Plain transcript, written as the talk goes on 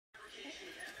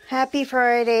Happy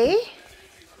Friday.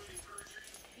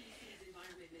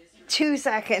 2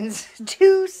 seconds.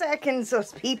 2 seconds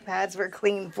those pee pads were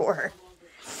clean for.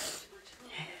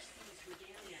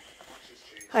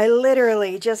 I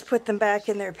literally just put them back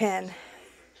in their pen.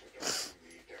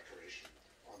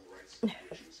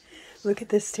 Look at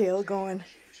this tail going.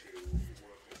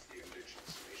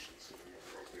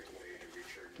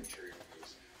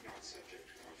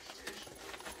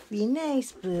 Be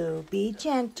nice, Boo. Be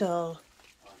gentle.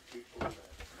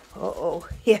 Uh-oh.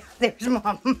 Yeah, there's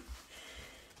Mom.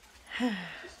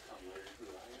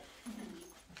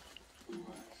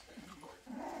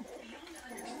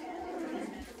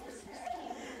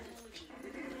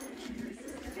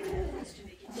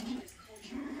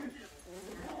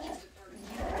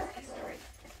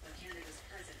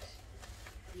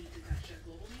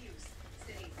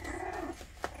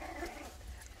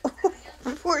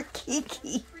 Poor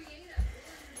Kiki.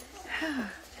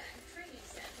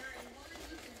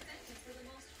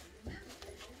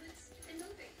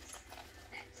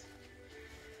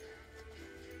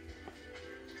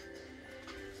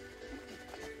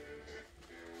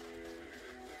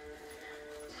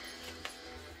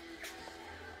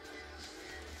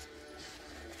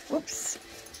 Whoops.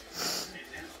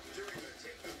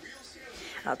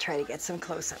 I'll try to get some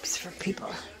close-ups for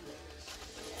people.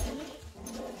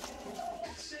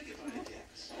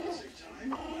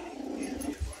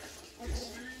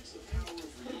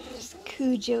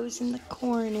 Cujo's in the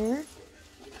corner.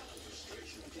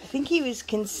 I think he was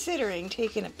considering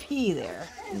taking a pee there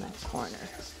in that corner.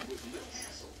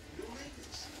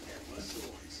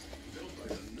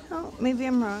 Oh, maybe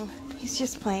I'm wrong. He's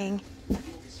just playing.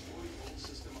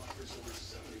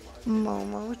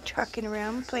 Momo trucking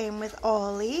around playing with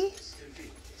Ollie.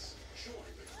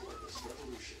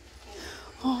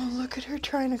 Oh, look at her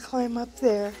trying to climb up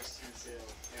there.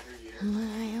 My,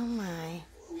 oh my.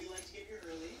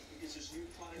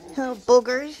 Little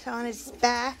boogers on his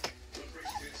back.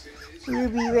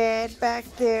 Ruby Red back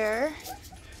there.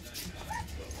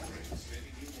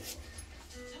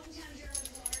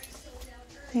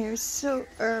 There's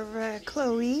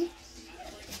Chloe.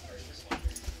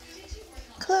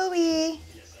 Chloe.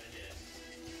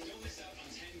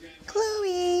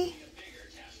 Chloe.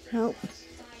 Nope.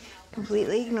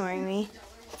 Completely ignoring me.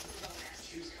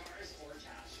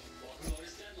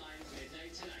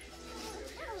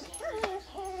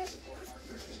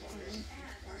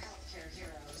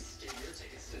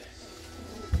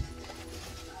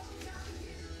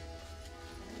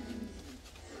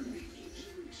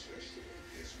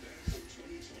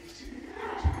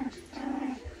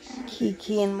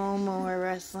 Kiki and Momo are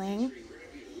wrestling.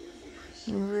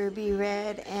 And Ruby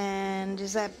Red and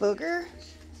is that Booger?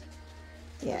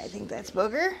 Yeah, I think that's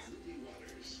Booger.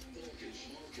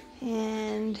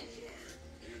 And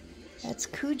that's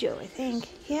Cujo, I think.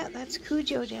 Yeah, that's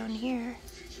Cujo down here.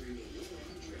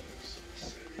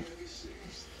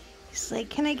 He's like,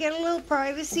 can I get a little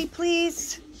privacy,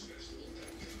 please?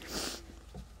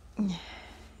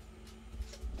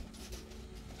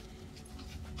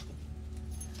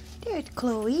 There's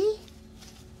Chloe.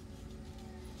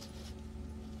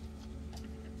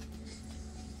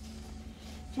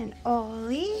 And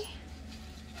Ollie.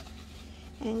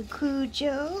 And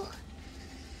Cujo.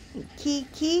 And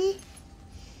Kiki.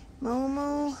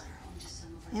 Momo.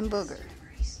 And Booger.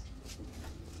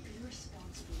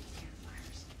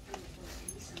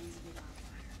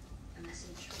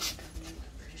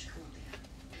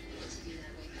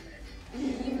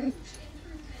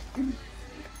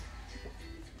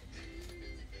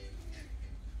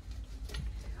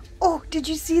 Oh, did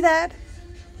you see that?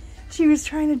 She was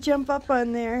trying to jump up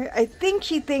on there. I think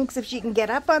she thinks if she can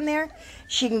get up on there,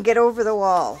 she can get over the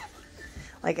wall.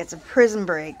 Like it's a prison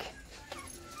break.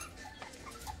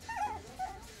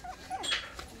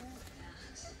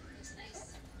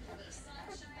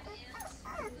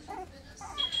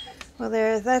 Well,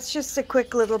 that's just a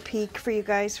quick little peek for you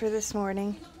guys for this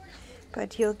morning.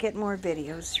 But you'll get more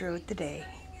videos throughout the day.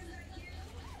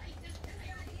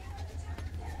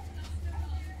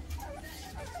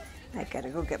 I gotta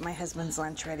go get my husband's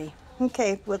lunch ready.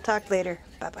 Okay, we'll talk later.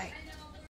 Bye-bye.